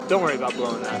Don't worry about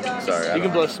blowing that. Sorry. You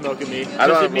can blow smoke at me.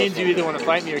 It means you either want to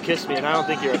fight me or kiss me, and I don't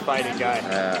think you're a fighting guy.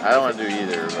 I don't want to do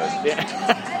either, but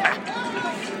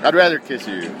yeah. I'd rather kiss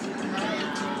you.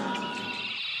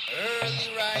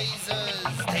 Early risers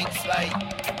take flight.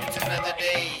 It's another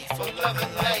day for love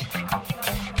and light.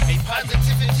 May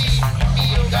positivity be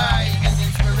your guide and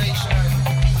inspiration.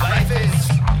 Life is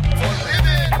for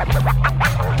living.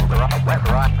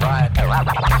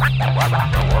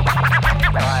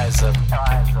 Rise up.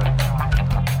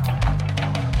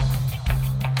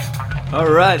 All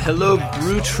right, hello,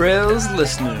 Brew Trails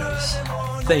listeners.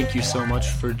 Thank you so much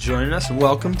for joining us, and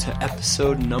welcome to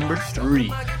episode number 3.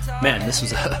 Man, this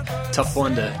was a tough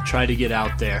one to try to get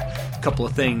out there. A couple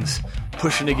of things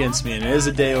pushing against me, and it is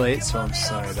a day late, so I'm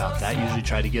sorry about that. Usually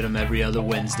try to get them every other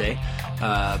Wednesday.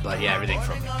 But yeah, everything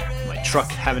from my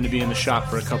truck having to be in the shop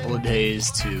for a couple of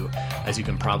days to, as you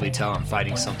can probably tell, I'm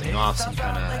fighting something off, some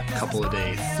kind of couple of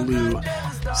day flu,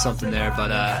 something there.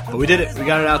 But we did it. We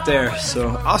got it out there. So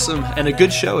awesome, and a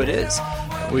good show it is.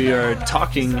 We are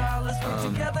talking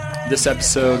this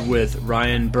episode with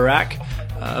Ryan Burac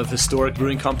of Historic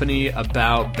Brewing Company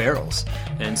about barrels.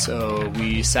 And so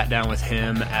we sat down with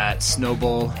him at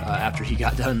Snowball after he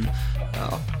got done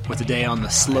with the day on the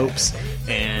slopes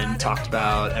and talked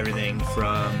about everything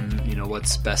from,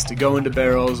 what's best to go into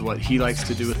barrels, what he likes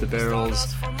to do with the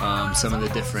barrels, some of the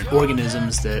different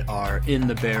organisms that are in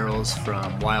the barrels,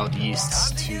 from wild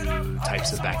yeasts to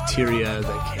types of bacteria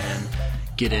that can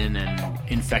get in and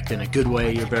infect in a good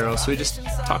way your barrels. So we just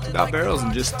talked about barrels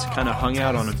and just kind of hung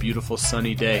out on a beautiful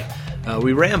sunny day.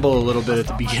 We ramble a little bit at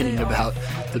the beginning about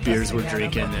the beers we're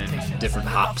drinking and different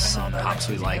hops and hops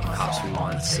we like and hops we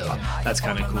want. So that's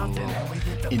kind of cool, little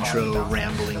intro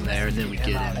rambling there, and then we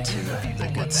get into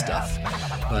the good stuff.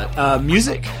 But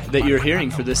music that you're hearing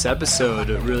for this episode,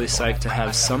 really psyched to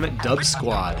have Summit Dub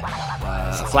Squad,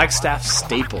 a Flagstaff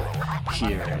staple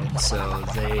here, and so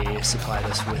they supplied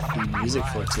us with the music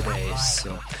for today,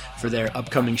 so for their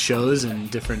upcoming shows and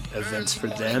different events for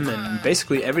them, and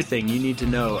basically everything you need to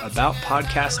know about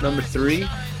podcast number 3,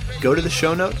 go to the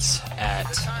show notes at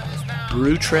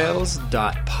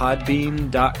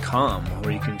brewtrails.podbean.com,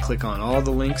 where you can click on all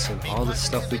the links and all the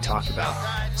stuff we talk about.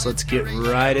 So let's get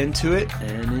right into it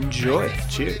and enjoy.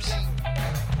 Cheers.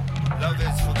 Love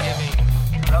is forgiving.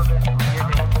 Love is forgiving.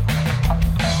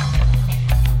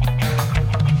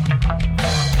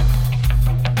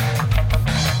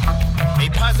 May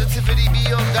positivity be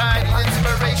your guide and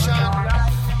inspiration.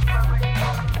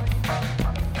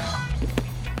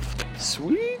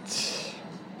 Sweet.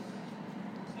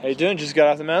 How you doing? Just got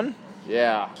off the mountain?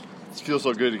 Yeah. It feels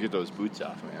so good to get those boots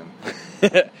off, man.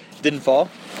 Didn't fall?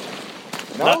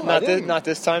 No, not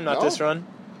this time, not this run.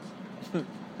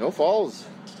 No falls.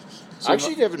 So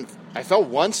Actually, I fell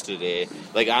once today,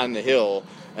 like on the hill,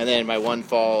 and then my one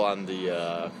fall on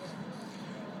the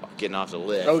getting off the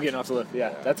lift. Oh, getting off the lift.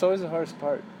 Yeah, that's always the hardest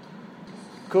part.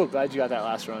 Cool, glad you got that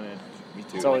last run in. Me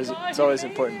too. It's always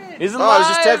important. He's alive! I was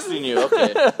just texting you.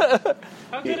 Okay.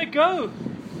 How did it go?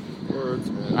 Words,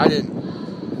 man. I didn't.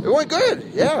 It went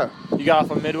good. Yeah. You got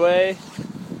off on Midway.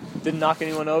 Didn't knock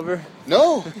anyone over.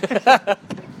 No.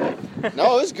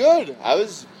 No, it was good. I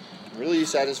was really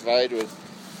satisfied with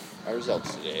my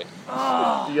results today.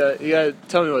 Oh. You gotta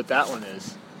tell me what that one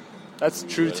is. That's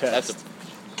true test. That's a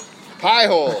pie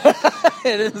hole.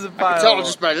 It is a pie I can tell hole.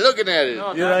 just by looking at it.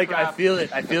 No, You're like, crap. I feel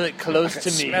it close to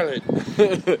me. Smell it.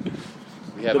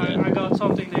 We have I got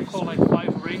something they call like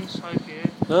 5 rings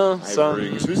IPA. No, Five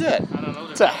Rings. Who's that? I don't know.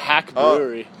 It's a hack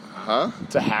brewery. Huh?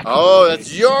 It's a hack Oh, brewery.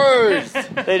 that's yours.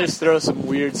 They just throw some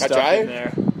weird Can I stuff try in it?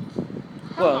 there.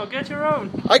 Well, Well, get your own.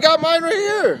 I got mine right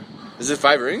here. Is it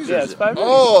 5 Rings? or Yeah, is it's it- 5 Rings.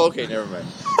 Oh, okay, never mind.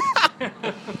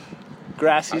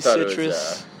 grassy I thought citrus. it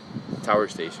was Tower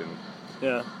Station.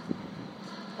 Yeah.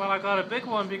 Well, I got a big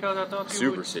one because I thought you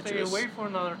Super would stay citrus. away for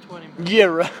another 20 minutes. Yeah,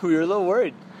 right. We were a little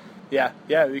worried. Yeah,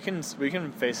 we can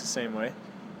face the same way.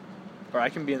 Or I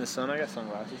can be in the sun. I got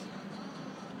sunglasses.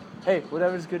 Hey,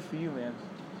 whatever's good for you, man.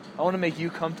 I want to make you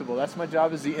comfortable. That's my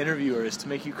job as the interviewer, is to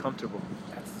make you comfortable.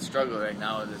 That's the struggle right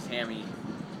now with this hammy.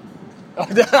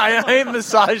 I ain't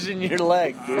massaging your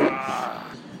leg, dude.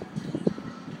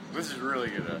 This is really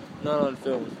good. Not on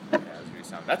film. Yeah, that's gonna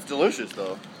sound. That's delicious,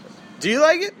 though. Do you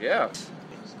like it? Yeah. It's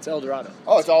El Dorado.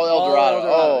 Oh, it's all El Dorado.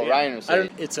 Oh, yeah. Ryan was saying.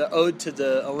 It's an ode to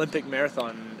the Olympic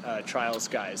marathon trials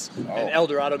guys. Oh. And El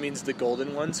Dorado means the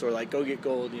golden one, so we're like, go get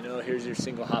gold, here's your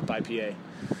single hop IPA.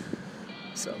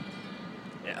 So,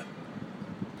 yeah.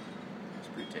 It's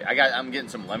pretty tasty. I'm getting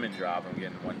some lemon drop. I'm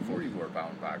getting 144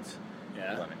 pound box.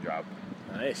 Yeah. Lemon drop.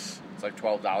 Nice. It's like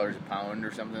 $12 a pound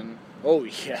or something. Oh,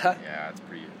 yeah? Yeah, it's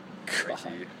pretty God.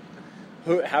 pricey.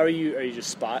 How are you? Are you just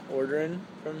spot ordering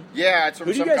from? Yeah, it's Who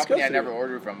from do you some guys company go I through? never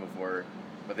ordered from before,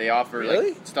 but they offer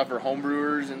Really? like stuff for home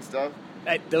brewers and stuff.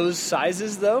 At those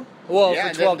sizes, though? Well, Yeah, for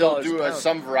and then $12 they'll do a pound.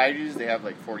 some varieties. They have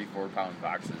like 44-pound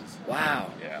boxes. Wow.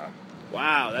 Yeah.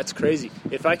 Wow, that's crazy.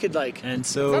 If I could, like... And It's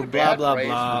so, not a blah, bad blah, price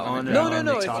blah, for on them. and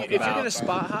No. on. If, They talk if you're about going to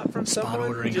spot hop from spot someone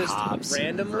ordering just hops and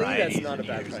randomly, that's varieties not a and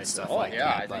bad years and price stuff at all. like Yeah,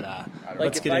 that. I But think-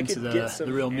 let's if get I into could get the some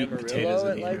real meat and Amarillo potatoes of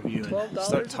at, the like, interview and $12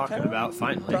 start a talking pound, about,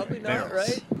 finally, probably not, barrels.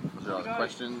 right? Was there other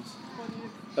questions?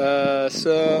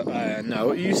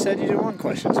 No, you said you didn't want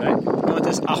questions, right? You want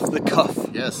this off the cuff.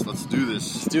 Yes, let's do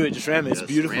this. Let's do it, just ram it. It's Yes,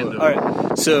 beautiful. random. All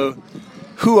right, so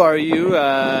who are you?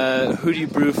 Who do you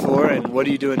brew for, and what are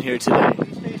you doing here today?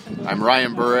 I'm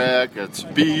Ryan Burac. It's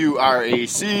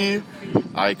Burac.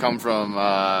 I come from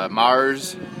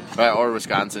Mars, or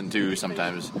Wisconsin too.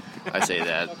 Sometimes I say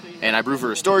that. And I brew for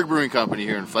Historic Brewing Company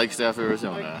here in Flagstaff,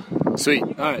 Arizona. Sweet.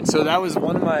 All right, so that was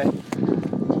one of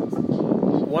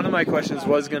my questions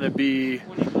was going to be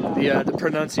the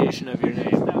pronunciation of your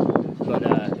name, but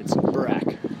it's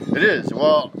Burac. It is.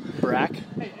 Well, Burac.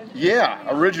 yeah.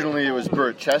 Originally it was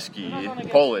Buraczewski,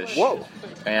 Polish. Whoa.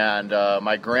 And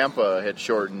my grandpa had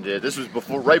shortened it. This was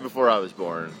right before I was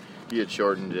born. He had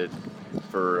shortened it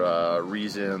for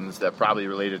reasons that probably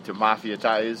related to mafia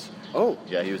ties. Oh,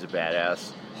 Yeah, he was a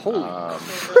badass. holy!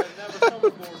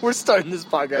 We're starting this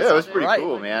podcast. Yeah, it was pretty right.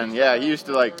 cool, man. Yeah, he used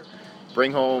to like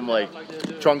bring home like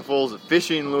trunkfuls of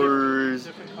fishing lures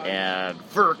and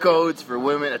fur coats for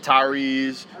women,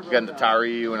 Ataris. We got an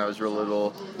Atari when I was real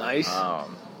little. Nice.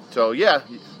 So yeah,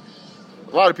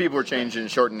 a lot of people were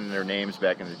shortening their names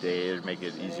back in the day to make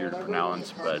it easier to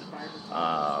pronounce, but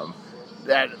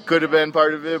that could have been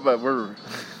part of it. But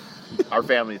our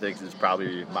family thinks it's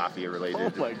probably mafia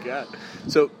related. Oh my god!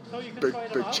 So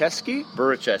Buraczewski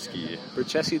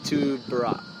to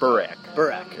Burac.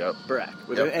 Burac. Yep. Burac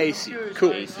with Yep. an AC.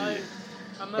 Cool. AC.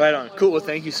 Right on. Cool. Well,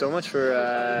 thank you so much for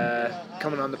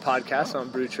coming on the podcast on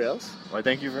Brew Trails. Well,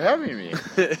 thank you for having me.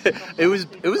 It was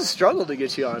a struggle to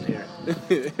get you on here.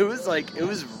 It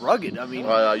was rugged. I mean,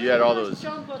 Well, you had all those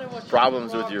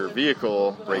problems with your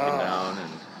vehicle breaking down, and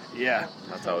yeah.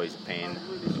 that's always a pain.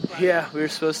 Yeah, we were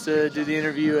supposed to do the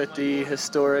interview at the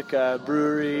historic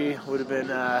brewery. Would have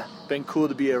been cool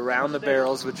to be around the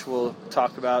barrels, which we'll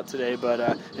talk about today.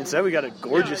 But instead, we got a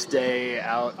gorgeous day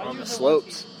out on the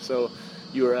slopes. So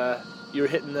you were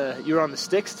on the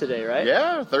sticks today, right?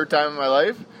 Yeah, third time in my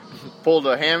life. Pulled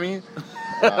a hammy.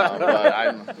 But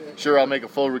I'm sure I'll make a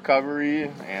full recovery,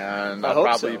 and I I'll hope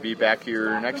probably so. be back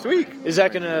here next week. Is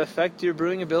that going to affect your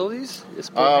brewing abilities?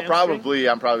 This pulled hamstring? Probably.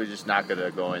 I'm probably just not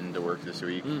gonna go into work this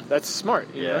week. That's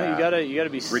smart. You know, Yeah. you gotta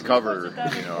be Recover.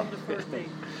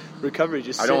 recovery.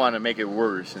 Just I don't want to make it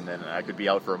worse, and then I could be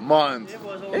out for a month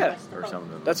Yeah, or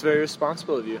something. that's very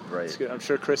responsible of you. Right. That's good. I'm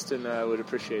sure Kristen would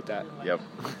appreciate that. Yep.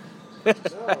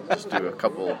 Just do a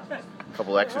couple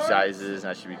exercises,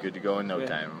 and I should be good to go in no Yeah.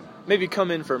 time. Maybe come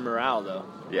in for morale though.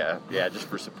 Yeah, just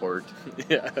for support.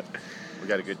 Yeah. We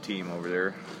got a good team over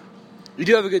there. You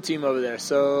do have a good team over there,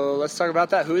 so let's talk about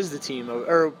that. Who is the team?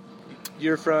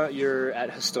 You're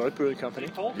at Historic Brewing Company.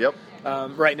 Yep.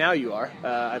 Right now you are.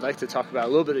 I'd like to talk about a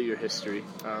little bit of your history.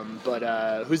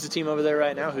 But who's the team over there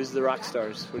right now? Who's the rock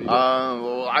stars? What do you do?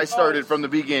 Well, I started from the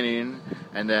beginning,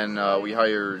 and then we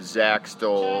hired Zach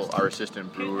Stoll, our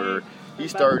assistant brewer. He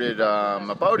started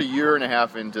about a year and a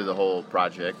half into the whole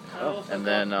project, and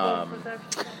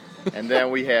then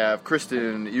we have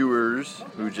Kristen Ewers,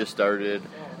 who just started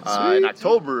in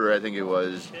October, I think it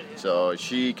was. So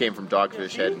she came from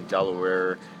Dogfish Head in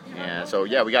Delaware. And so,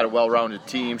 yeah, we got a well-rounded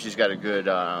team. She's got a good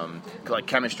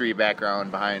chemistry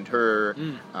background behind her,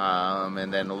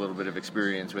 and then a little bit of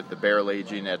experience with the barrel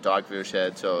aging at Dogfish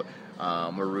Head. So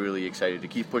we're really excited to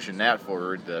keep pushing that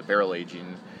forward, the barrel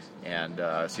aging, and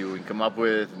see what we can come up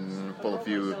with and pull a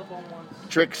few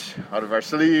tricks out of our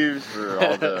sleeves for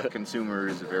all the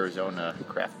consumers of Arizona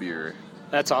craft beer.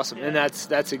 That's awesome, and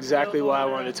that's exactly why I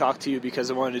wanted to talk to you,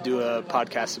 because I wanted to do a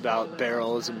podcast about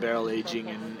barrels and barrel aging,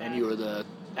 and you were the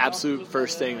absolute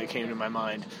first thing that came to my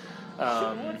mind,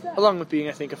 along with being,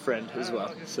 I think, a friend as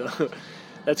well. So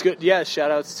that's good. Yeah,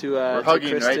 shout outs to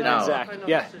hugging Kristen right now. and Zach.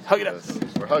 Yeah, hug it up.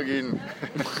 We're hugging.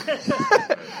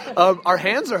 Our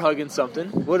hands are hugging something.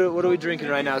 What are we drinking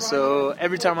right now? So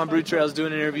every time on Brew Trails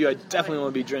doing an interview, I definitely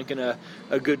want to be drinking a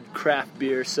good craft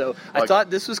beer. So I thought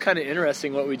this was kind of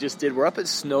interesting what we just did. We're up at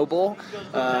Snowball,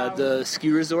 the ski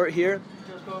resort here,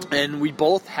 and we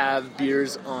both have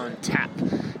beers on tap.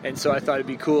 And so I thought it'd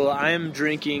be cool. I am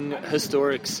drinking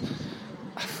Historic's.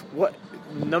 What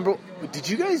Did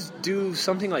you guys do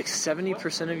something like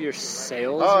 70% of your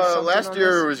sales? Or something Last on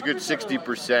year this? it was a good 60%.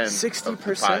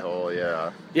 60%? Pie hole,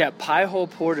 yeah. Yeah, pie hole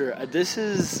porter. This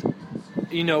is,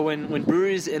 when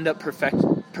breweries end up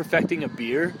perfecting a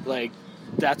beer, like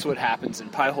that's what happens in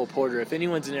pie hole porter. If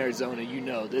anyone's in Arizona,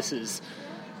 this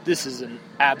is an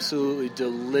absolutely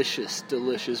delicious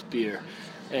beer,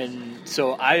 and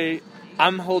so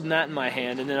I'm holding that in my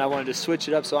hand, and then I wanted to switch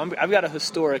it up. So I've got a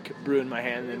historic brew in my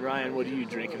hand. And Ryan, what are you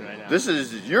drinking right now? This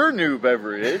is your new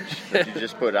beverage that you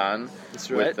just put on.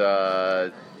 That's right.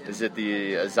 With, is it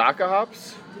the Azaka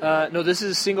hops? No, this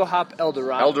is a single hop El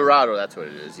Dorado. El Dorado, that's what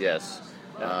it is, yes.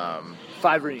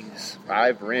 5 rings.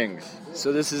 5 rings.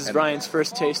 So this is Ryan's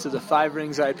first taste of the 5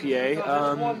 Rings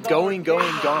IPA. Going,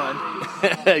 gone.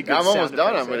 Good I'm almost sound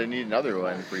done. effects, I'm going to right? need another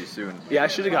one pretty soon. Yeah, I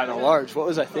should have gotten a large. What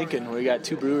was I thinking? We got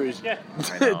 2 brewers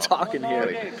talking here.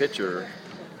 Like a pitcher.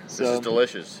 So, this is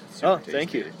delicious. It's Oh, super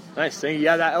thank tasty. you. Nice, thank you.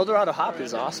 Yeah, that El Dorado hop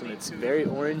is awesome. It's very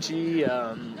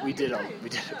orangey. We did a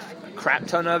crap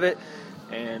ton of it,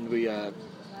 and we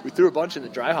threw a bunch in the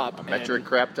dry hop. Metric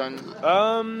crap ton?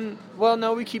 Well,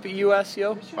 no, we keep it U.S.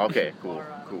 Yo. Okay, cool.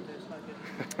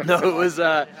 No,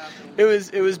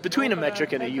 it was between a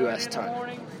metric and a U.S.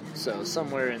 ton, so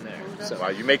somewhere in there. So Wow,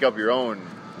 you make up your own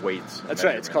weights. that's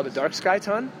right. It's called a dark sky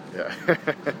ton. Yeah.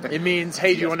 It means,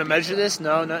 hey, do you want to measure this?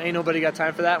 No, ain't nobody got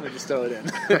time for that. And we just throw it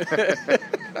in.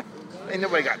 Ain't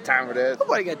nobody got time for that.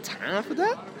 Nobody got time for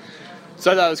that.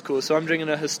 So I thought it was cool. So I'm drinking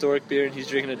a historic beer, and he's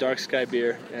drinking a dark sky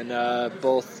beer, and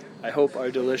both I hope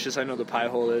are delicious. I know the pie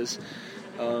hole is.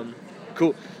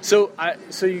 Cool. So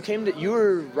you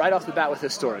were right off the bat with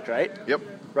historic, right? Yep.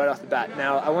 Right off the bat.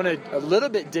 Now I want to a little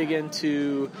bit dig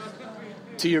into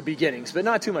your beginnings, but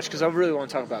not too much because I really want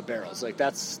to talk about barrels. Like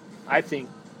that's, I think,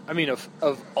 I mean,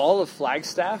 of all of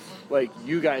Flagstaff, like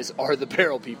you guys are the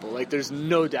barrel people. Like there's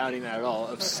no doubting that at all.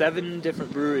 Of 7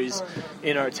 different breweries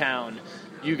in our town,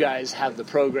 you guys have the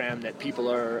program that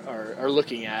people are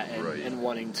looking at and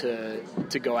wanting to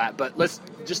go at. But let's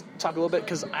just talk a little bit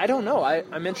because I don't know.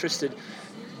 I'm interested.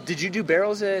 Did you do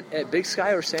barrels at Big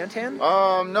Sky or Santan?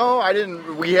 No, I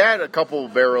didn't. We had a couple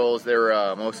barrels. They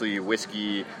were mostly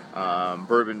whiskey,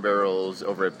 bourbon barrels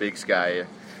over at Big Sky.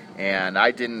 And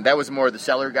I didn't. That was more the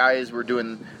cellar guys were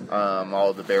doing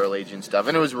all the barrel aging stuff,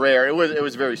 and it was rare. It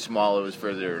was very small. It was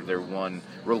for their one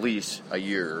release a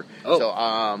year. Oh.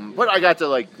 So, but I got to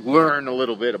like learn a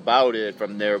little bit about it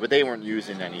from there. But they weren't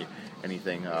using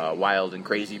anything wild and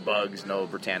crazy bugs, no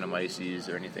Brettanomyces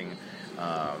or anything.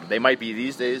 They might be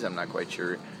these days. I'm not quite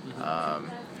sure.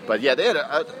 But yeah, they had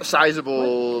a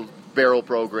sizable barrel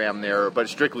program there, but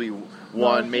strictly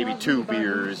 1, maybe 2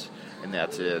 beers. And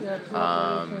that's it.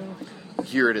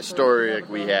 Here at Historic,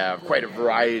 we have quite a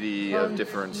variety of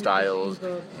different styles,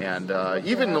 and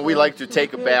even we like to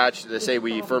take a batch. They say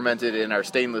we ferment it in our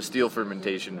stainless steel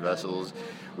fermentation vessels.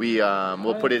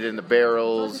 We'll put it in the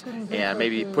barrels and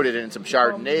maybe put it in some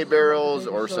Chardonnay barrels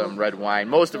or some red wine.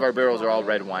 Most of our barrels are all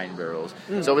red wine barrels.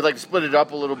 So we'd like to split it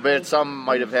up a little bit. Some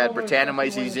might have had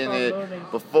Brettanomyces in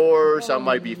it before. Some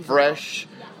might be fresh.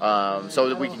 So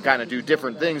that we can kind of do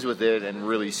different things with it and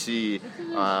really see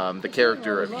the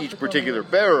character of each particular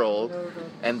barrel.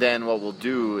 And then what we'll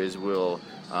do is we'll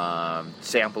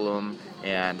sample them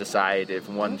and decide if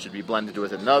one should be blended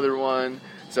with another one.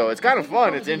 So it's kind of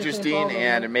fun, it's interesting,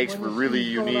 and it makes for really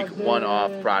unique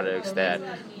one-off products that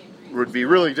would be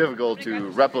really difficult to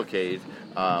replicate.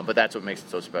 But that's what makes it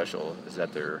so special, is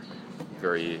that they're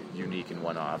very unique and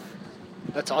one-off.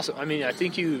 That's awesome. I mean, I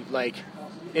think you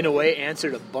in a way,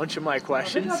 answered a bunch of my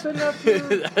questions.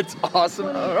 That's awesome.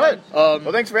 All right.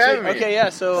 Well, thanks for having me. Okay, yeah.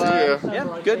 So, See ya.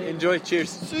 yeah, good. Enjoy. Cheers.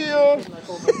 See ya.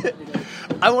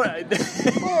 I want.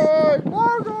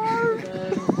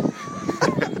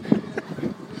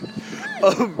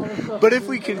 But if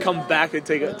we can come back and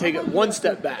take it one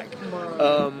step back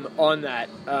on that,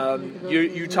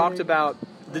 you talked about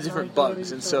the different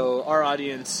bugs, and so our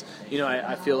audience,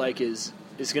 I feel like is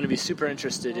going to be super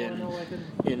interested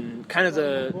in kind of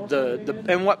the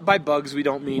and what by bugs we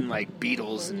don't mean like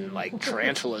beetles and like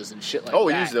tarantulas and shit like that. Oh,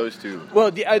 we use those too.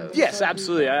 Well, yes,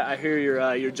 absolutely. I hear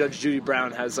your Judge Judy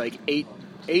Brown has like eight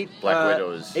Black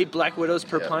Widows. 8 Black Widows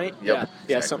per pint. Yep,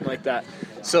 Yeah, exactly. Something like that.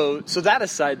 So that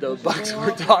aside, though, bugs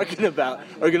we're talking about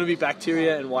are going to be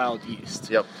bacteria and wild yeast.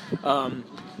 Yep.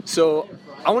 So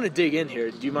I want to dig in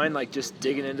here. Do you mind just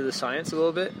digging into the science a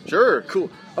little bit? Sure. Cool.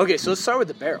 Okay, so let's start with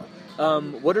the barrel.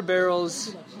 What are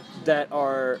barrels that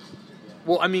are...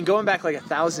 Well, I mean, going back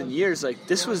 1,000 years,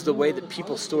 this was the way that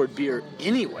people stored beer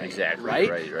anyway. Exactly.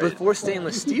 Right? Before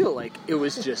stainless steel, it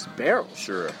was just barrels.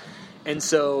 Sure. And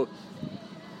so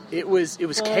it was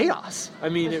chaos. I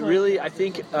mean, it really. I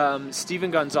think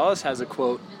Steven Gonzalez has a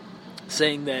quote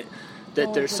saying that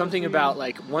there's something about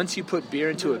like once you put beer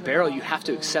into a barrel, you have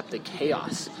to accept the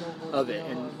chaos of it,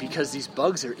 and because these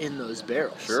bugs are in those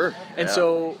barrels. Sure. And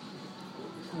so,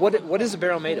 what is a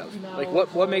barrel made of? Like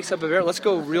what makes up a barrel? Let's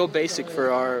go real basic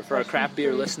for our craft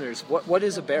beer listeners. What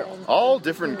is a barrel? All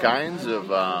different kinds of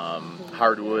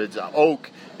hardwoods.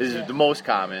 Oak is the most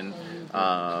common.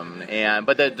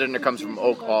 But then it comes from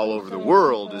oak all over the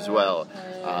world as well.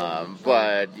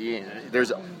 But you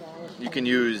can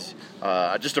use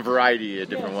just a variety of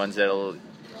different ones that'll,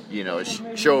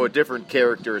 show a different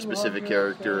character, a specific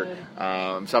character.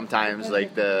 Sometimes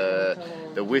like the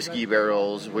whiskey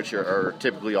barrels, which are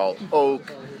typically all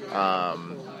oak,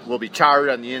 will be charred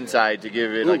on the inside to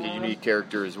give it like a unique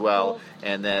character as well.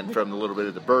 And then from a little bit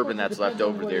of the bourbon that's left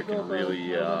over there can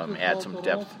really add some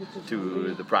depth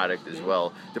to the product as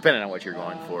well, depending on what you're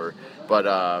going for. But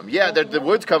the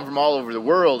woods come from all over the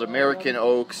world. American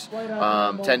oaks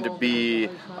tend to be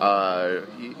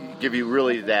give you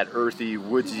really that earthy,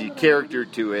 woodsy character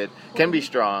to it. Can be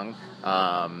strong.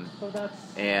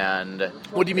 And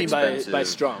what do you mean expensive. by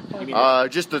strong? You mean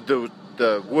just the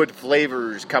wood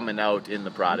flavors coming out in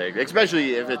the product,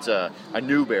 especially if it's a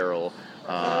new barrel.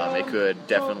 It could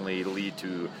definitely lead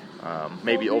to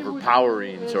maybe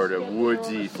overpowering sort of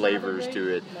woodsy flavors to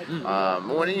it.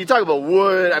 When you talk about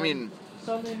wood, I mean,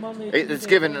 it's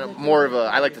given more of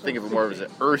I like to think of it more as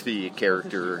an earthy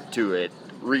character to it.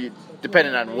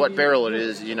 Depending on what barrel it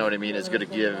is, you know what I mean, it's going to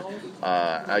give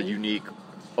a unique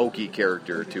oaky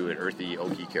character to it, earthy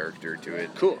oaky character to it.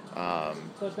 Cool.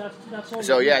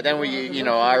 Then we,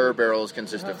 our barrels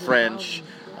consist of French,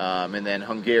 and then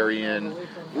Hungarian,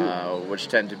 which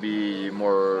tend to be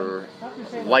more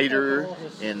lighter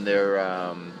in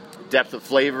their depth of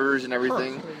flavors and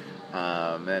everything.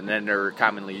 And then they're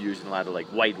commonly used in a lot of like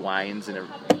white wines and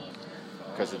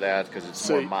because of that, because it's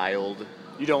more mild.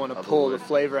 You don't want to pull the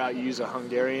flavor out. You use a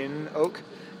Hungarian oak.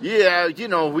 Yeah,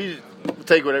 we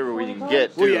take whatever we can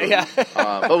get. Too. Well, yeah.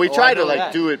 But we try to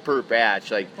do it per batch.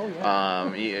 Like,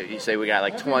 you say we got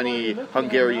like 20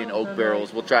 Hungarian oak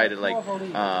barrels. We'll try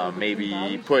to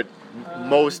maybe put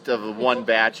most of one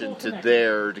batch into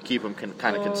there to keep them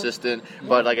kind of consistent.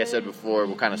 But like I said before,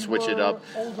 we'll kind of switch it up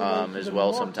as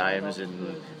well sometimes.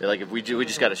 And like if we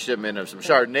just got a shipment of some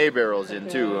Chardonnay barrels in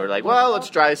too, we're like, well, let's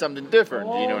try something different.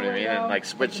 You know what I mean? And like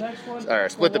split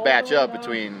the batch up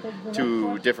between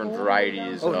two different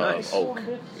varieties of oak.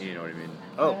 You know what I mean?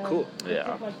 Oh, cool.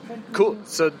 Yeah. Cool.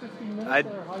 So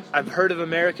I've heard of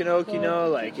American oak,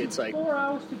 like it's like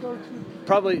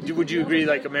probably, would you agree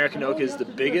like American oak is the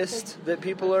biggest that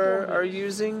people are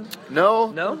using?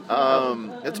 No.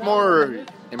 No? It's more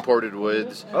imported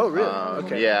woods. Oh, really?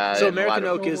 Okay. Yeah. So American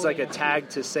oak is like a tag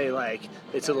to say like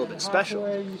it's a little bit special.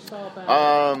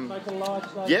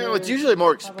 It's usually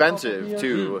more expensive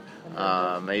too.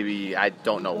 Maybe, I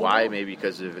don't know why, maybe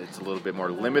because it's a little bit more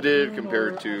limited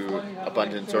compared to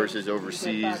abundant sources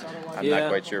overseas. I'm not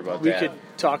quite sure about that. We could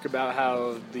talk about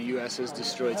how the U.S. has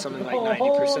destroyed something like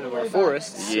 90% of our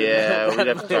forests. Yeah, we'd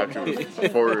have to talk to a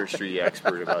forestry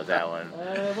expert about that one.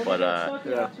 But,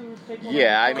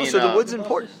 I mean... So the wood's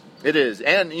important. It is.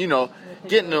 And,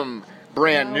 getting them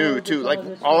brand new, too. Like,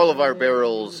 all of our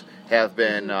barrels have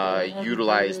been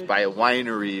utilized by a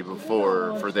winery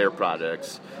before for their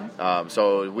products.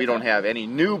 So we don't have any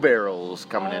new barrels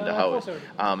coming into house.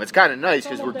 It's kind of nice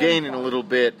because we're gaining a little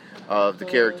bit of the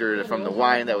character from the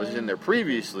wine that was in there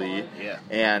previously. Yeah.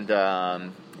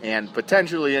 And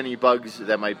potentially any bugs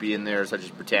that might be in there, such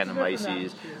as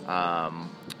Brettanomyces,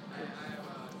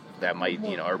 that might,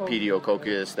 or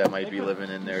Pediococcus that might be living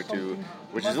in there too,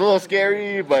 which is a little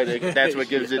scary, but that's what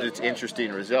gives it its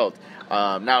interesting result.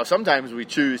 Now, sometimes we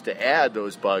choose to add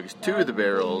those bugs to the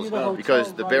barrels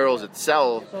because the barrels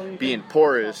itself, being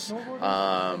porous,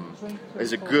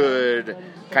 is a good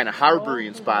kind of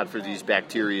harboring spot for these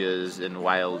bacterias and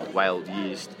wild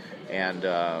yeast, and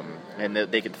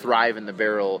they can thrive in the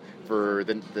barrel for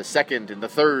the second and the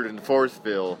third and the fourth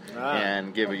fill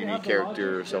and give a unique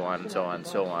character, so on and so on and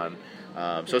so on.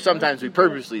 So sometimes we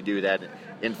purposely do that,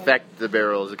 infect the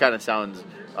barrels. It kind of sounds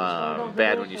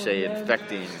bad when you say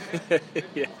infecting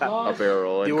a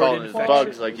barrel and calling it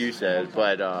bugs, like you said.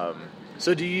 But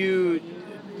so do you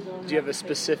have a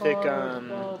specific?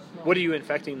 What are you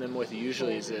infecting them with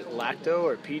usually? Is it lacto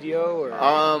or pedio or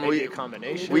maybe a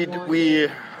combination?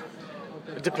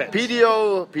 It depends.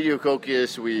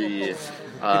 Pediococcus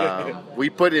we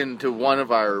put into one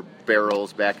of our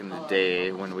barrels back in the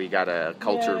day when we got a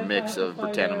culture mix of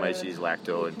Brettanomyces,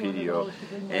 Lacto, and Pedio,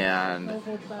 and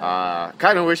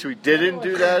kind of wish we didn't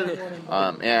do that.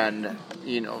 And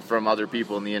from other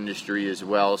people in the industry as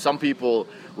well. Some people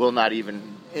will not even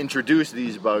introduce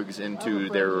these bugs into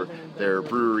their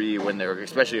brewery when they're,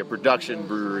 especially a production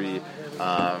brewery,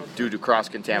 due to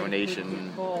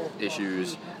cross-contamination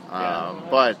issues.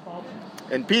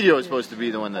 And Pedio is supposed to be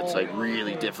the one that's like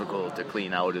really difficult to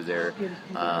clean out of there.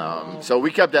 So we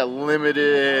kept that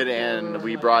limited, and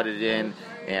we brought it in,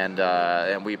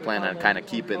 and we plan on kind of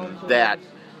keeping that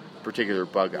particular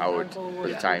bug out for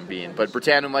the time being. But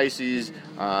Brettanomyces,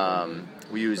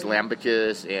 we use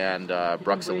Lambicus and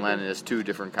Bruxellenus, 2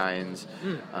 different kinds.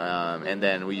 And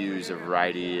then we use a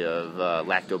variety of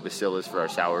Lactobacillus for our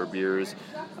sour beers.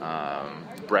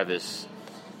 Brevis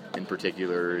in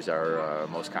particular is our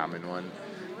most common one.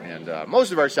 And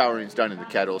most of our souring is done in the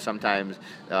kettle. Sometimes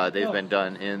they've been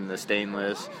done in the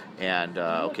stainless, and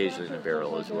occasionally in the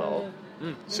barrel as well.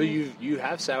 So you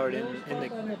have soured in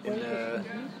the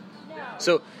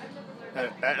so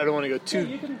I don't want to go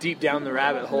too deep down the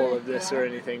rabbit hole of this or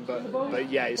anything, but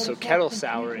yeah, so kettle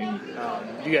souring.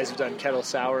 You guys have done kettle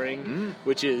souring,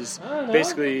 which is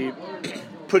basically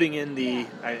putting in the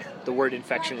word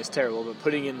infection is terrible, but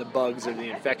putting in the bugs or the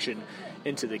infection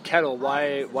into the kettle.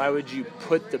 Why would you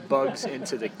put the bugs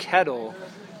into the kettle?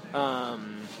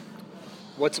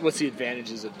 What's the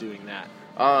advantages of doing that?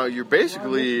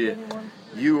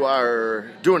 You are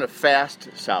doing a fast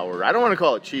sour. I don't want to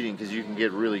call it cheating because you can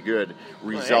get really good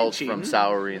results from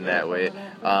souring that way,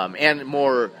 and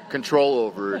more control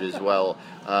over it as well.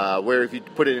 Where if you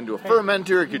put it into a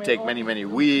fermenter, it could take many, many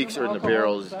weeks, or in the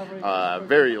barrels,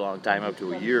 very long time, up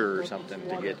to a year or something,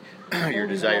 to get your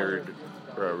desired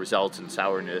results in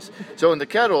sourness. So in the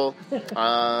kettle,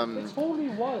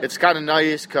 it's kind of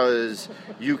nice because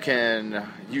you can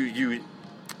you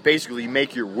basically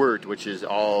make your wort, which is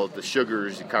all the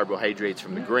sugars and carbohydrates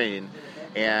from the grain,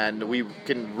 and we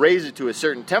can raise it to a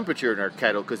certain temperature in our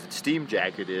kettle because it's steam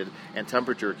jacketed and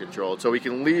temperature controlled. So we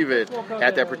can leave it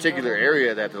at that particular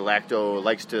area that the lacto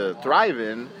likes to thrive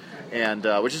in, and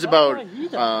which is about,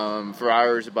 for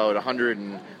ours, about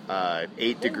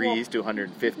 108 degrees to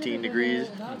 115 degrees,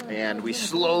 and we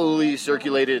slowly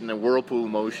circulate it in a whirlpool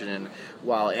motion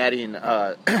while adding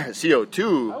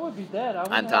CO2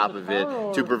 on top of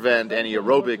it to prevent any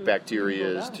aerobic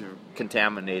bacteria to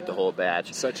contaminate the whole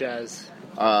batch. Such as?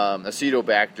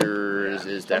 Acetobacter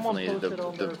is definitely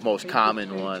the most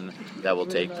common one that will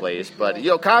take place. But,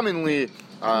 commonly,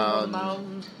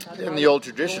 in the old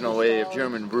traditional way of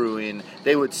German brewing,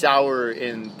 they would sour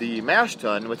in the mash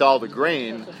tun with all the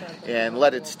grain and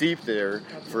let it steep there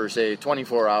for, say,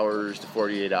 24 hours to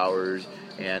 48 hours,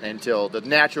 and until the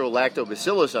natural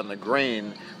lactobacillus on the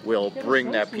grain will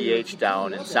bring that pH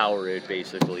down and sour it,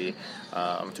 basically,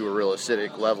 to a real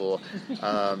acidic level.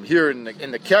 Here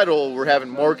in the kettle, we're having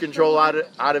more control out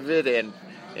of it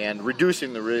and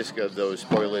reducing the risk of those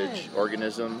spoilage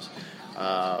organisms.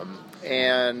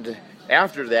 And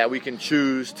after that, we can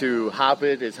choose to hop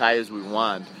it as high as we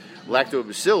want.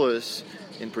 Lactobacillus,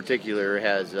 in particular,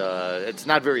 it's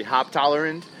not very hop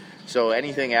tolerant, so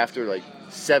anything after like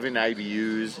 7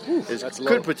 IBUs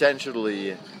could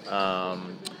potentially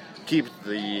keep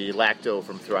the lacto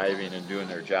from thriving and doing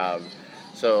their job.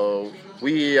 So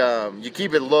you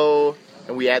keep it low,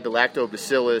 and we add the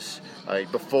lactobacillus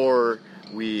before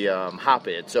we hop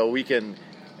it. So we can,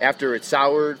 after it's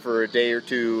soured for a day or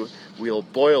two, we'll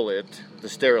boil it to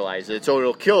sterilize it. So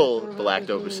it'll kill the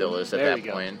lactobacillus at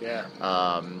that point. Yeah.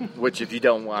 Which if you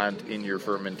don't want in your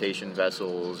fermentation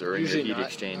vessels or in your heat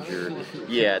exchanger,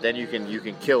 then you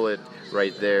can kill it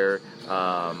right there.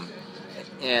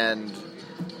 And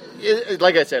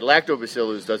like I said,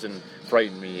 lactobacillus doesn't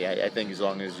frighten me. I think as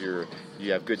long as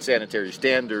you have good sanitary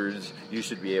standards, you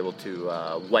should be able to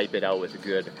wipe it out with a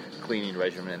good cleaning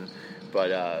regimen.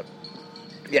 But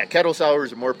kettle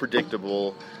sours are more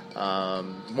predictable,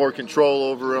 more control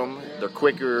over them. They're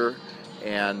quicker,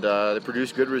 and they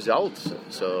produce good results.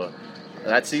 So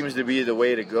that seems to be the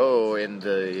way to go in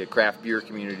the craft beer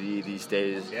community these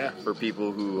days. Yeah. For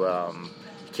people who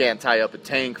can't tie up a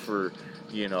tank for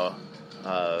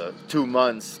 2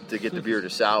 months to get the beer to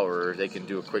sour, they can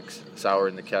do a quick sour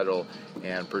in the kettle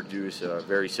and produce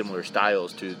very similar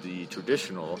styles to the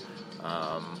traditional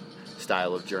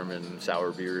style of German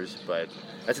sour beers. But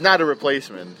it's not a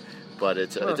replacement, but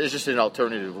it's just an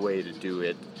alternative way to do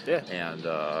it. Yeah.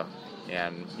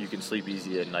 And you can sleep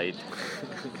easy at night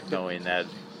knowing that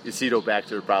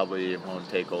Acetobacter probably won't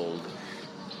take hold.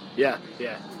 Yeah,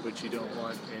 which you don't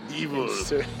want. Evil.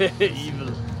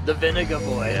 Evil. The vinegar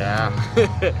boy. Yeah.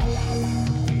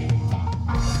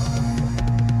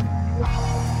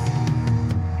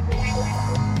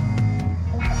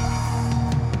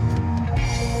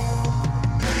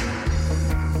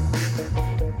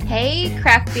 Hey,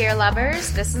 craft beer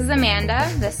lovers, this is Amanda,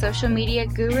 the social media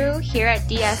guru here at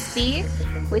DSB,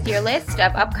 with your list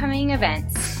of upcoming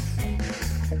events.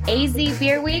 AZ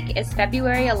Beer Week is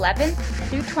February 11th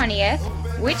through 20th,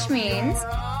 which means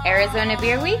Arizona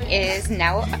Beer Week is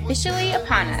now officially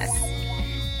upon us.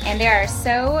 And there are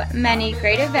so many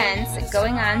great events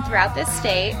going on throughout the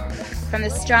state, from the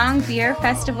Strong Beer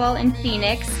Festival in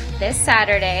Phoenix this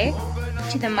Saturday,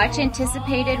 to the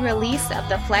much-anticipated release of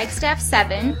the Flagstaff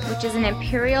 7, which is an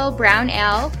imperial brown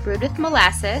ale brewed with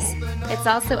molasses. It's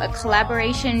also a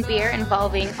collaboration beer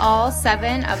involving all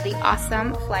 7 of the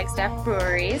awesome Flagstaff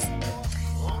breweries.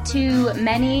 To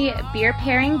many beer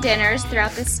pairing dinners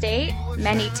throughout the state,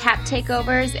 many tap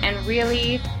takeovers, and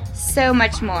really so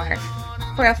much more.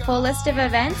 For a full list of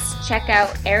events, check out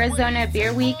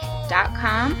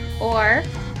ArizonaBeerWeek.com, or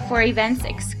for events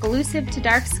exclusive to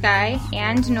Dark Sky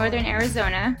and Northern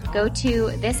Arizona, go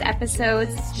to this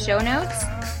episode's show notes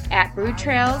at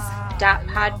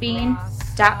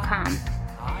brewtrails.podbean.com.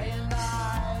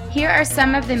 Here are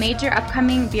some of the major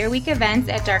upcoming Beer Week events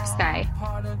at Dark Sky.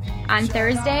 On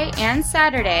Thursday and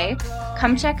Saturday,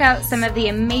 come check out some of the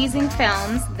amazing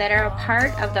films that are a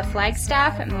part of the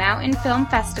Flagstaff Mountain Film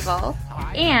Festival.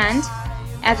 And,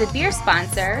 as a beer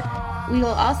sponsor, we will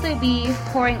also be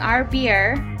pouring our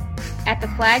beer at the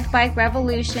Flag Bike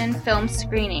Revolution film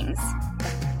screenings.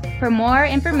 For more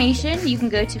information, you can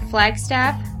go to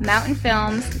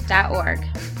flagstaffmountainfilms.org.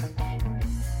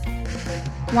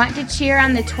 Want to cheer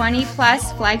on the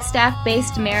 20-plus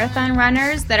Flagstaff-based marathon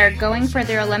runners that are going for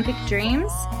their Olympic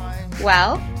dreams?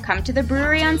 Well, come to the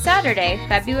brewery on Saturday,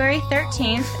 February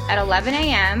 13th at 11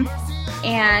 a.m.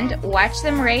 and watch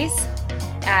them race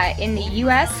in the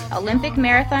U.S. Olympic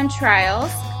Marathon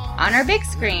Trials on our big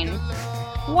screen,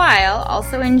 while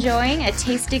also enjoying a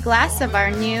tasty glass of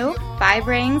our new 5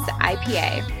 Rings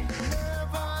IPA.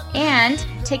 And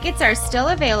tickets are still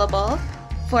available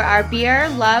for our Beer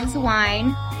Loves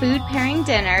Wine food pairing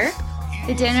dinner.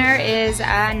 The dinner is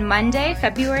on Monday,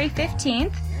 February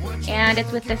 15th, and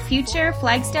it's with the Future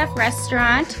Flagstaff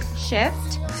Restaurant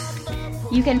Shift.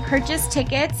 You can purchase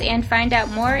tickets and find out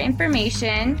more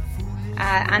information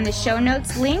on the show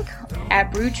notes link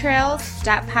at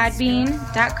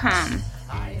brewtrails.podbean.com.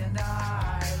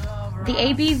 The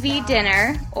ABV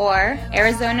dinner, or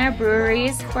Arizona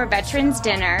Breweries for Veterans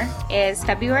Dinner, is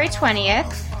February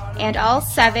 20th, and all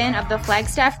 7 of the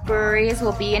Flagstaff breweries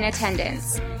will be in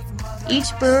attendance.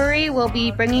 Each brewery will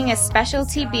be bringing a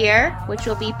specialty beer, which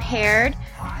will be paired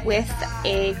with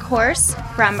a course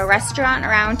from a restaurant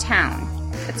around town.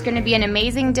 It's going to be an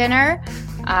amazing dinner.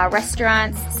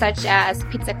 Restaurants such as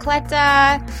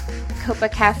Pizzacletta, Copa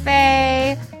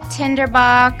Cafe,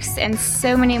 Tinderbox, and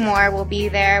so many more will be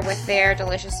there with their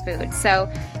delicious food. So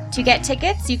to get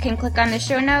tickets, you can click on the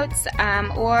show notes,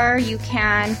 or you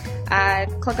can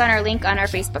click on our link on our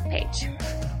Facebook page.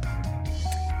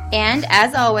 And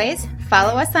as always,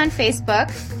 follow us on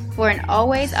Facebook for an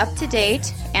always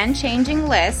up-to-date and changing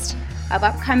list of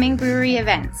upcoming brewery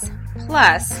events,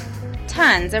 plus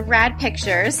tons of rad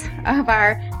pictures of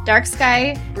our Dark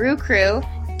Sky Brew crew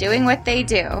doing what they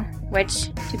do, which,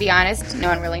 to be honest, no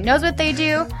one really knows what they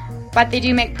do, but they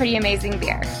do make pretty amazing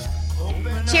beer.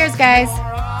 Cheers, guys!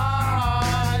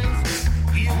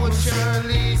 You will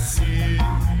surely see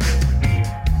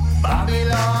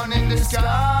Babylon in the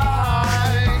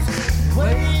skies,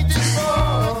 waiting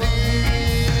for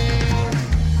thee.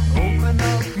 Open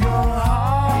up your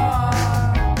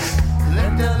heart,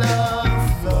 let the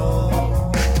love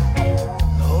flow.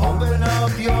 Open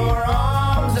up your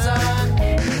arms and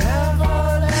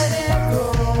never let it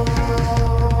go.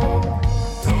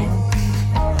 Don't be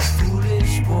a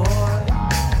foolish boy,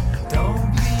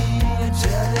 don't be a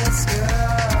jealous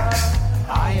girl.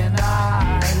 I and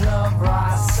I love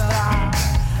Rasta,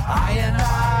 I and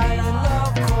I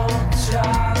love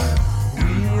culture.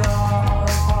 We are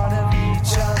part of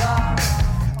each other,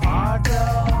 part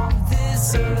of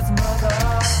this earth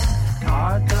mother,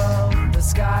 part of the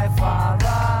sky father.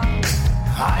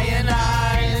 I and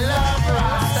I love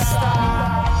Rasta.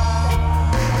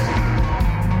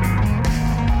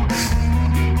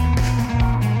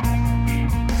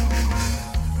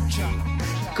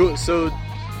 Cool. So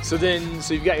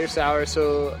you've got your sour.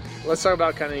 So let's talk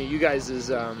about kind of you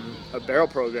guys' a barrel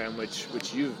program, which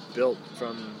you've built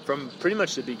from pretty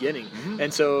much the beginning. Mm-hmm.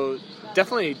 And so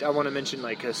definitely I want to mention,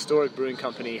 like, Historic Brewing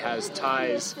Company has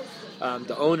ties.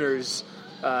 The owners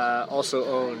also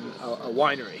own a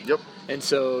winery. Yep. and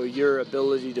so your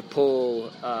ability to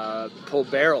pull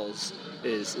barrels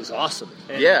is awesome.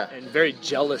 And, and very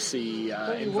jealousy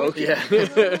invoking.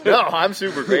 Yeah. No, I'm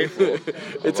super grateful.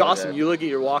 It's awesome. That. You look at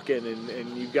your walk-in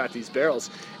and you've got these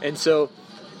barrels. And so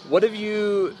what have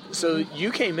you... So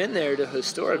you came in there to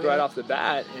Historic right off the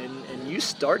bat, and you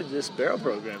started this barrel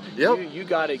program. Yep. You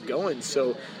got it going.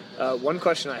 So one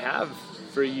question I have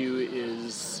for you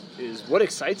is what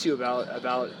excites you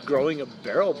about growing a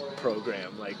barrel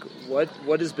program? Like,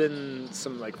 what has been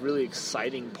some, like, really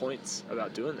exciting points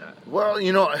about doing that? Well,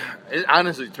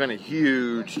 honestly, it's been a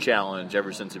huge challenge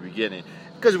ever since the beginning,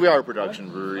 because we are a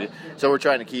production brewery, so we're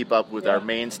trying to keep up with our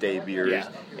mainstay beers.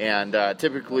 And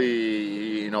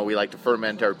typically, we like to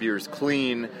ferment our beers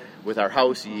clean with our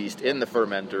house yeast in the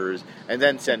fermenters, and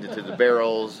then send it to the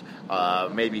barrels,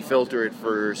 maybe filter it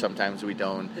first, sometimes we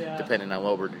don't, depending on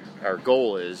what our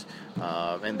goal is,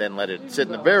 and then let it sit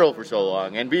in the barrel for so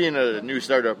long. And being a new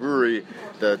startup brewery,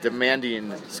 the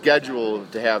demanding schedule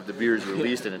to have the beers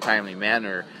released in a timely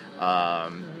manner,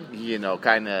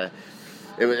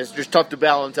 it's just tough to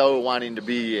balance out wanting to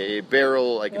be a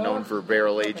barrel, like known for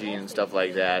barrel aging and stuff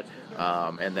like that,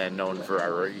 and then known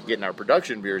for getting our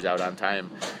production beers out on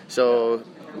time. So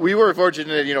we were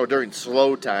fortunate, during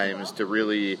slow times to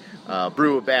really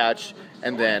brew a batch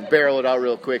and then barrel it out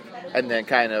real quick and then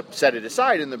kind of set it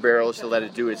aside in the barrels to let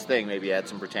it do its thing, maybe add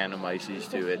some Brettanomyces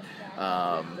to it.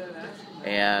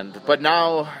 But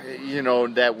now,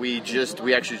 that we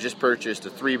actually just purchased a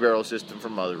 3-barrel system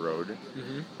from Mother Road,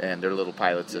 and their little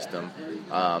pilot system.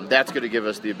 That's going to give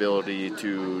us the ability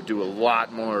to do a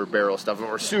lot more barrel stuff, and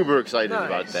we're super excited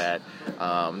about that.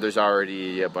 There's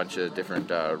already a bunch of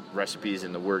different recipes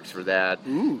in the works for that.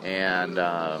 Ooh.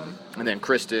 And then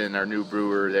Kristen, our new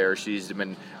brewer there, she's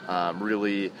been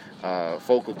really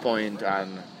focal point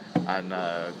on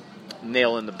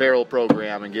nailing the barrel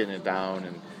program and getting it down.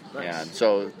 And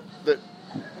so,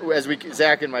 as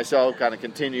Zach and myself kind of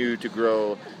continue to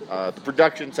grow the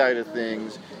production side of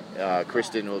things,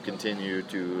 Kristen will continue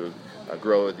to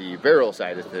grow the barrel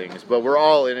side of things. But we're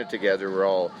all in it together. We're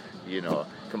all,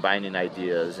 combining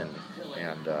ideas and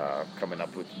coming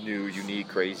up with new, unique,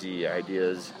 crazy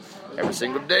ideas every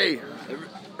single day.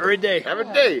 Every day.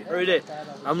 Every day.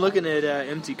 I'm looking at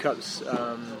empty cups.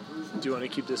 Do you want to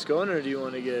keep this going, or do you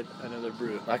want to get another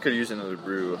brew? I could use another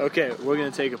brew. Okay, we're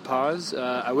going to take a pause.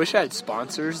 I wish I had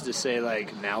sponsors to say,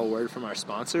 now a word from our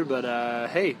sponsor, but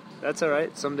hey, that's all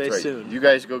right. Someday soon. You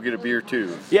guys go get a beer,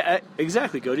 too. Yeah,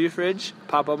 exactly. Go to your fridge,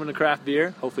 pop open a craft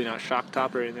beer, hopefully not Shock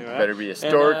Top or anything like that. Better be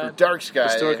Historic or Dark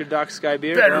Sky. Historic or Dark Sky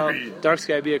beer. Better be. Dark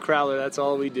Sky be a crowler. That's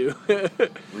all we do.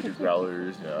 We do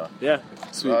growlers, yeah. Yeah,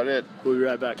 that's sweet. about it. We'll be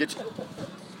right back. Get you.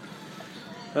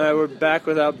 All right, we're back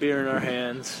without beer in our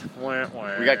hands. We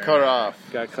got cut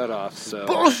off. So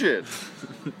bullshit.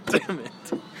 Damn it.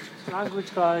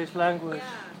 Language, guys, language.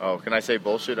 Oh, can I say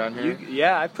bullshit on here?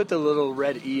 Yeah, I put the little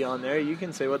red E on there. You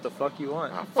can say what the fuck you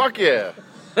want. Oh, fuck yeah.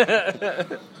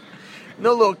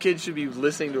 No little kid should be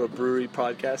listening to a brewery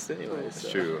podcast anyway. That's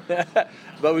true.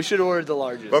 But we should have ordered the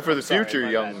largest. But for the future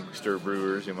youngster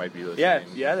brewers who might be listening.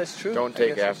 Yeah, that's true. Don't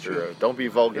take after. Don't be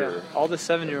vulgar. Yeah. All the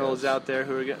 7-year-olds out there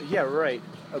who are going, yeah, right.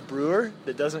 A brewer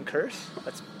that doesn't curse?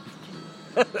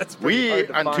 That's pretty hard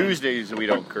to on find. Tuesdays, we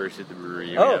don't curse at the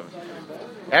brewery.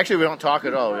 Actually, we don't talk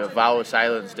at all. We have Vow of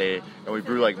Silence Day, and we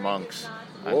brew like monks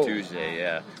on Tuesday,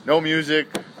 yeah. No music.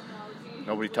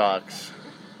 Nobody talks.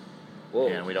 Whoa.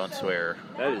 And we don't swear.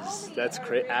 That's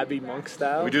crazy. Abbey monk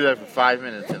style? We do that for 5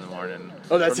 minutes in the morning.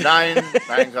 Oh, that's from 9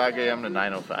 o'clock a.m. to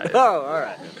 9:05. Oh, all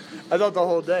right. I thought the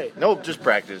whole day. Nope, just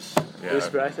practice. Yeah.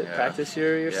 Just practice. Yeah. Practice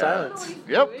your silence.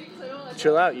 Yep.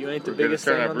 Chill out. You ain't the biggest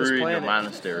thing on this planet. We're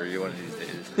going to turn our brewery into a monastery one of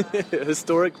these days.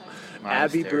 Historic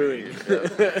Abbey Brewing.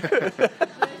 Yeah.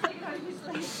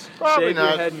 Probably Shave not.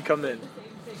 your head and come in.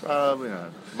 Probably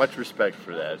not. Much respect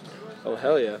for that. Oh,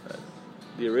 hell yeah.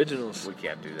 The originals. We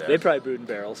can't do that. They probably brewed in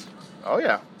barrels. Oh,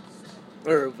 yeah.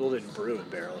 Or, well, didn't brew in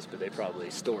barrels, but they probably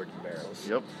stored in barrels.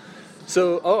 Yep.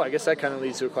 So, I guess that kind of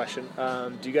leads to a question.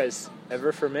 Do you guys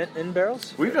ever ferment in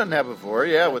barrels? We've done that before,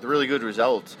 yeah, with really good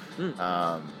results.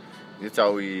 It's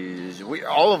always...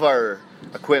 all of our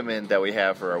equipment that we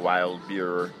have for our wild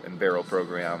beer and barrel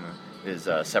program is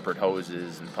separate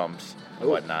hoses and pumps and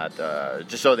whatnot,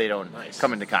 just so they don't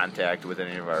come into contact with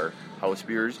any of our house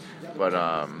beers. But,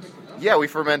 yeah, we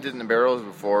fermented in the barrels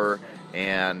before,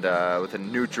 and with a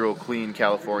neutral, clean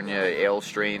California ale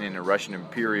strain and a Russian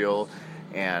Imperial,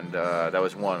 and that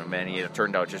was one of many. It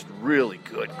turned out just really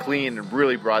good, clean, and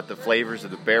really brought the flavors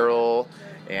of the barrel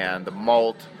and the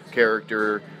malt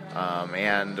character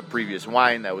and the previous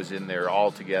wine that was in there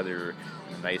all together.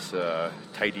 Nice,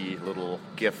 tidy little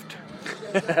gift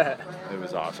It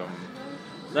was awesome.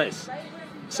 Nice.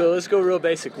 So let's go real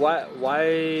basic.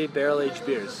 Why barrel-aged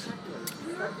beers?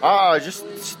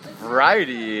 Just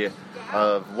variety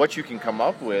of what you can come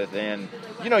up with, and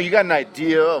you got an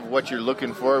idea of what you're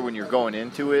looking for when you're going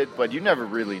into it, but you never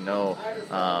really know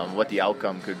what the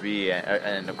outcome could be,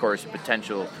 and of course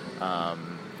potential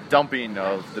dumping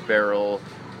of the barrel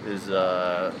is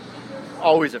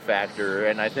always a factor,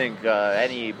 and I think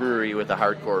any brewery with a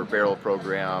hardcore barrel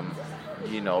program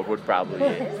would probably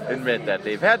admit that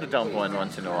they've had to dump one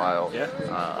once in a while.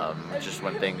 Yeah. Just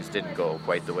when things didn't go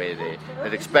quite the way they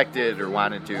had expected or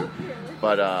wanted to.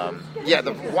 But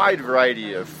the wide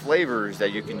variety of flavors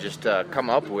that you can just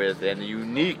come up with, and the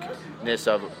uniqueness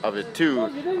of it too,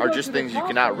 are just things you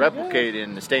cannot replicate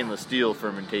in the stainless steel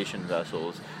fermentation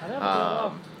vessels.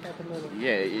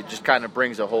 It just kind of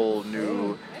brings a whole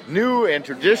new and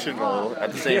traditional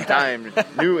at the same time,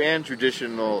 new and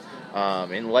traditional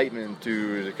enlightenment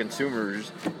to the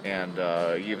consumers and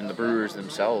even the brewers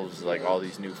themselves, like all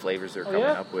these new flavors they're coming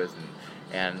up with,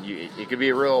 and it could be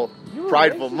a real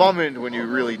prideful moment when you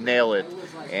really nail it,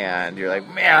 and you're like,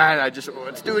 man,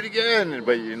 let's do it again,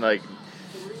 but you're like,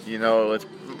 it's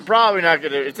probably not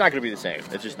gonna, it's not gonna be the same.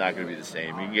 It's just not gonna be the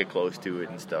same. You can get close to it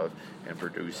and stuff and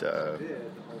produce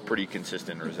pretty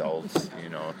consistent results,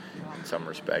 in some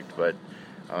respect, but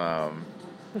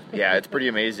it's pretty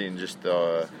amazing just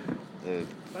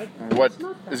what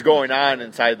is going on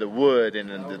inside the wood,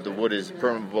 and the wood is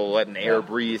permeable, letting air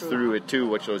breathe through it too,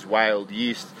 which those wild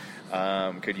yeast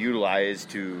could utilize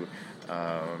to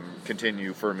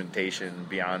continue fermentation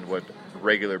beyond what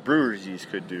regular brewer's yeast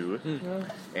could do.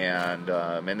 And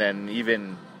then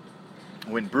even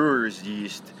when brewer's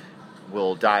yeast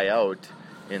will die out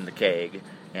in the keg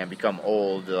and become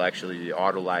old, they'll actually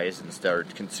autolyze and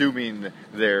start consuming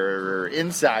their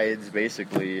insides,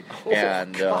 basically,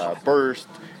 burst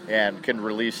and can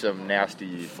release some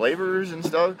nasty flavors and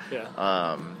stuff.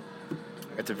 Yeah.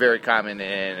 It's a very common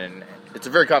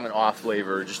off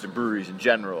flavor just in breweries in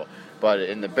general. But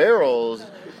in the barrels,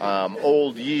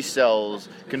 old yeast cells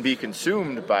can be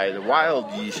consumed by the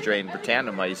wild yeast strain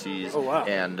Brettanomyces. Oh, wow.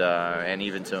 And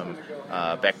even some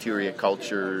bacteria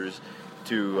cultures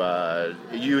to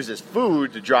use as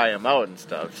food to dry them out and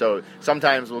stuff. So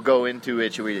sometimes we'll go into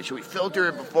it, should we filter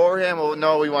it beforehand? Well,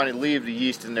 no, we want to leave the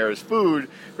yeast in there as food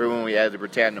for when we add the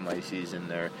Brettanomyces in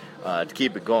there to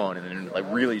keep it going and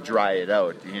then really dry it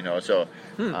out, So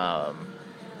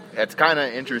it's kind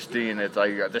of interesting. It's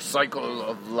like the cycle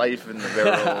of life in the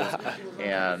barrels,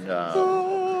 and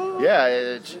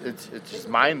it's just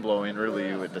mind blowing, really,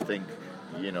 to think.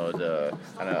 The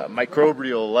kind of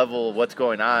microbial level of what's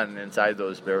going on inside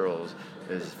those barrels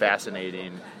is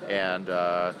fascinating. And,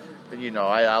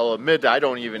 I'll admit I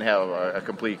don't even have a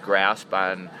complete grasp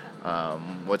on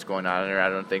what's going on there. I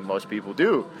don't think most people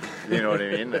do. You know what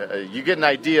I mean? You get an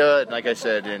idea, like I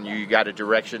said, and you got a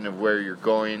direction of where you're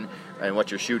going and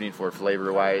what you're shooting for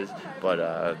flavor-wise,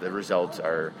 but the results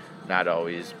are not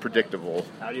always predictable.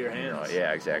 Out of your hands.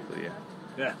 Yeah, exactly.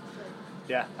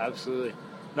 Yeah, absolutely.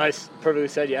 Nice, perfectly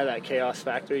said. Yeah, that chaos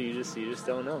factor, you just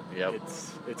don't know. Yep.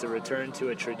 It's a return to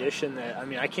a tradition that,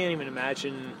 I can't even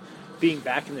imagine being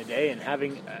back in the day and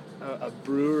having a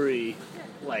brewery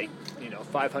like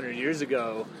 500 years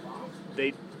ago.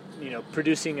 They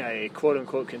producing a quote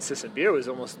unquote consistent beer was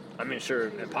almost, sure,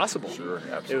 impossible. Sure,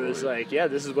 absolutely. It was like,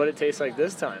 this is what it tastes like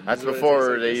this time. That's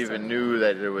before they even knew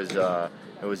that it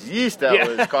was yeast that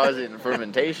was causing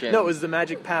fermentation. No, it was the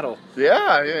magic paddle.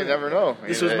 Yeah, you never know.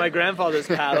 This was my grandfather's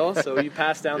paddle, so you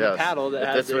passed down the paddle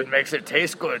that's what makes it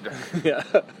taste good. Yeah.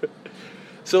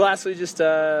 So lastly, just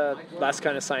last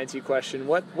kind of sciencey question: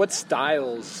 what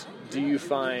styles do you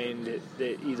find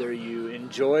that either you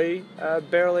enjoy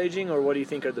barrel aging, or what do you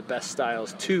think are the best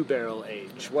styles to barrel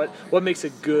age? What makes a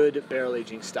good barrel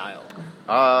aging style?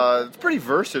 It's pretty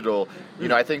versatile.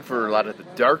 I think for a lot of the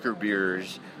darker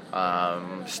beers,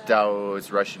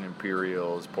 stouts, Russian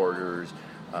Imperials, porters,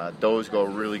 those go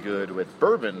really good with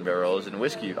bourbon barrels and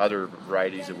whiskey, other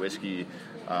varieties of whiskey,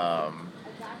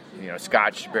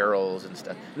 Scotch barrels and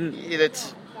stuff.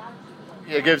 It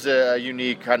gives a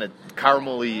unique kind of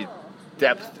caramely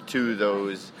depth to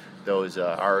those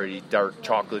already dark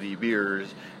chocolatey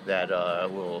beers that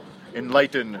will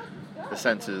enlighten the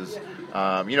senses.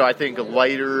 I think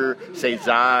lighter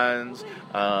saisons,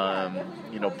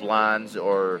 blondes,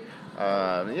 or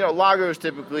lagers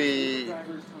typically,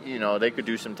 they could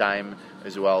do some time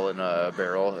as well in a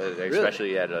barrel,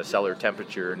 especially at a cellar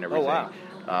temperature and everything. Oh,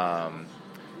 wow.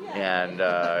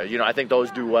 I think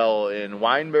those do well in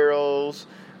wine barrels.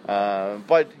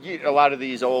 But a lot of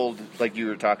these old, like you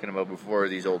were talking about before,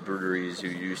 these old breweries who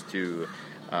used to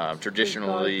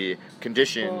traditionally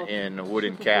conditioned in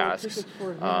wooden casks,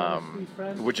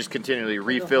 which is continually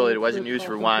refilled. It wasn't used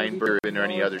for wine, bourbon, or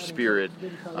any other spirit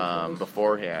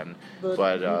beforehand.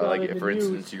 But like, for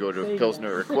instance, you go to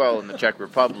Pilsner or Quell in the Czech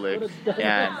Republic,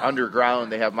 and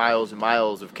underground they have miles and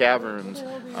miles of caverns,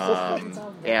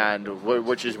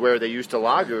 which is where they used to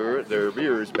lager their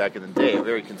beers back in the day. A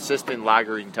very consistent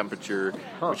lagering temperature,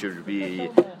 which would be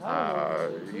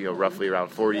roughly around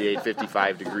 48,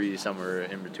 55 degrees, somewhere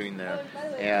in between there.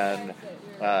 And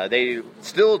they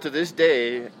still, to this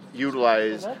day,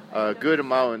 utilize a good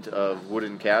amount of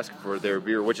wooden cask for their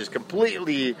beer, which is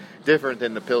completely different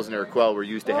than the Pilsner Quell we're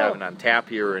used to having on tap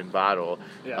here in bottle.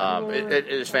 It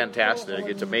is fantastic.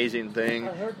 It's an amazing thing,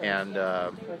 and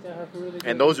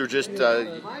those are just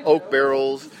oak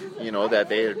barrels, that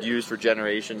they have used for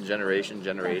generations.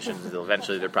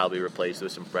 Eventually, they're probably replaced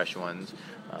with some fresh ones,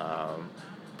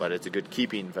 but it's a good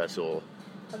keeping vessel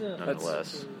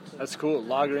nonetheless. That's cool.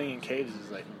 Lagering in caves is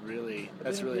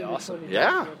that's really awesome.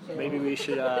 Yeah. Maybe we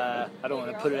should, I don't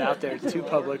want to put it out there too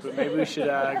public, but maybe we should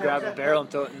grab a barrel and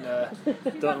throw it in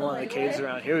one of the caves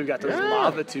around here. We've got those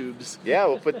lava tubes.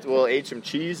 Yeah, we'll age some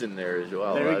cheese in there as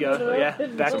well. There we go. Yeah,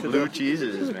 back some to blue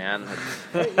cheeses, man.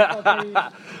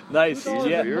 Nice.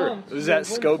 Yeah. Was that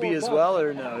SCOBY as well,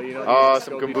 or no? You don't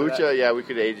some kombucha. Yeah, we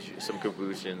could age some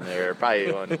kombucha in there.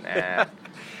 Probably one. I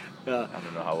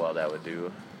don't know how well that would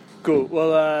do. Cool.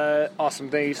 Well,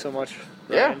 awesome. Thank you so much,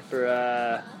 Ryan, for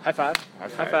high five.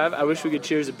 High five. I wish we could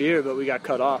cheers a beer, but we got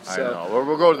cut off. So. I know.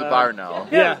 We'll go to the bar now.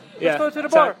 Yeah. Let's go to the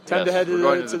bar. Time to head to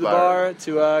the bar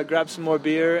to grab some more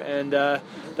beer, and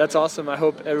that's awesome. I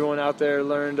hope everyone out there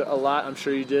learned a lot. I'm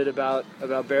sure you did about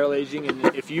barrel aging. And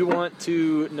if you want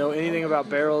to know anything about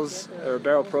barrels or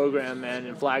barrel program, man,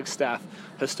 in Flagstaff,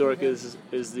 Historic is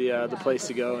the place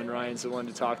to go, and Ryan's the one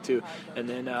to talk to. And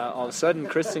then all of a sudden,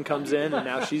 Kristen comes in, and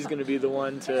now she's going to be the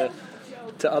one to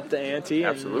up the ante.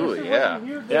 Absolutely, yeah.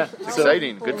 It's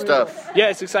exciting, good stuff. Yeah,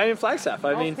 it's exciting in Flagstaff.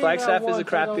 I mean, Flagstaff is a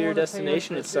craft beer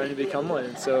destination. It's starting to become one,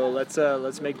 and so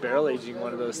let's make barrel aging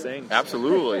one of those things.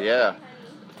 Absolutely, yeah.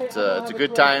 It's a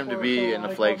good time to be in the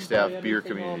Flagstaff beer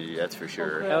community, that's for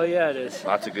sure. Hell yeah, it is.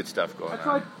 Lots of good stuff going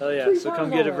on. Hell yeah. So come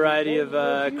get a variety of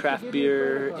craft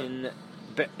beer in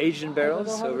aged in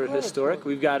barrels over at Historic.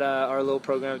 We've got our little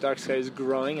program at Dark Skies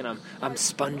growing, and I'm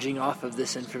sponging off of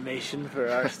this information for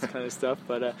our kind of stuff.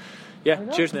 But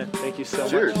cheers, man. Thank you so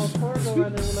Cheers. much.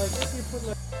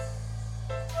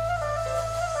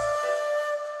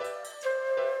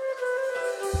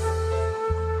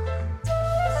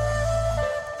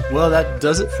 Well, that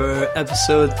does it for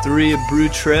episode 3 of Brew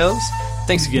Trails.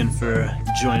 Thanks again for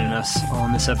joining us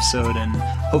on this episode, and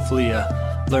hopefully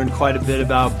learned quite a bit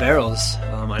about barrels.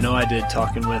 I know I did,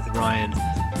 talking with Ryan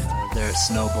there at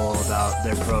Snowball about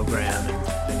their program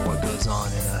and what goes on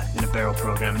in a barrel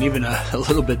program, and even a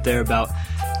little bit there about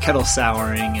kettle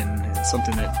souring and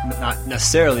something that not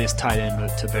necessarily is tied in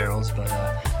to barrels, but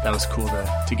that was cool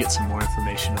to get some more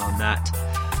information on that.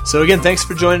 So again, thanks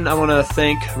for joining. I want to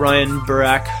thank Ryan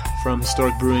Burac from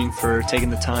Historic Brewing for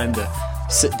taking the time to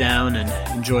sit down and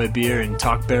enjoy a beer and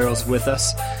talk barrels with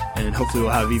us, and hopefully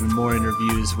we'll have even more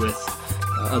interviews with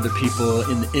other people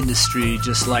in the industry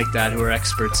just like that who are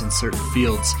experts in certain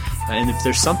fields. And if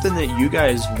there's something that you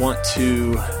guys want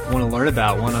to learn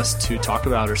about, want us to talk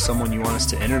about, or someone you want us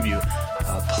to interview,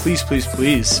 please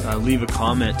leave a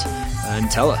comment and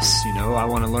tell us. I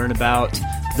want to learn about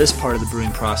this part of the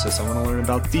brewing process. I want to learn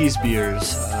about these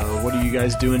beers. What are you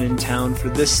guys doing in town for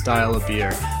this style of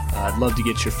beer? I'd love to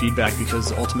get your feedback,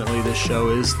 because ultimately this show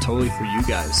is totally for you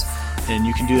guys. And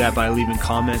you can do that by leaving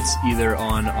comments either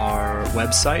on our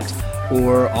website,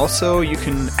 or also you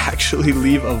can actually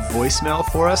leave a voicemail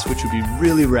for us, which would be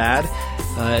really rad.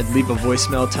 Leave a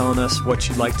voicemail telling us what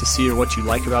you'd like to see or what you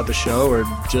like about the show, or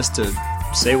just to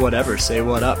say whatever, say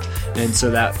what up. And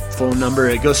so that phone number,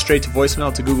 it goes straight to voicemail.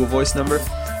 It's a Google Voice number.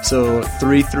 So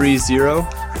 330,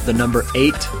 the number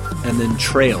 8, and then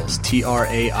Trails, Trails.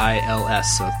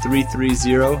 So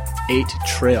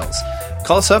 330-8-TRAILS.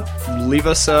 Call us up, leave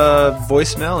us a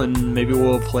voicemail, and maybe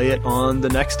we'll play it on the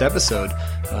next episode.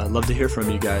 Love to hear from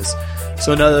you guys.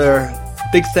 So another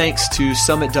big thanks to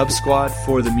Summit Dub Squad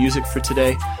for the music for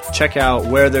today. Check out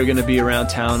where they're going to be around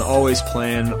town. Always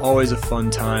playing, always a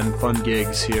fun time, fun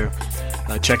gigs here.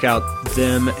 Check out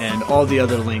them and all the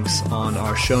other links on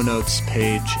our show notes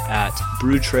page at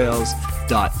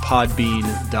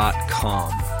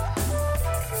brewtrails.podbean.com.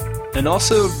 And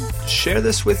also share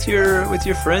this with your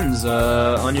friends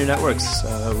on your networks.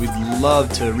 We'd love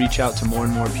to reach out to more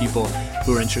and more people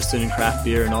who are interested in craft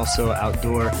beer and also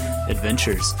outdoor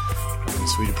adventures.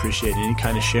 So we'd appreciate any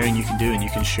kind of sharing you can do, and you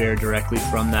can share directly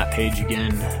from that page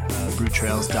again,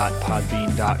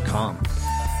 brewtrails.podbean.com.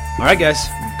 All right, guys,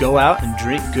 go out and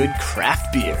drink good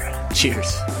craft beer.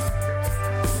 Cheers.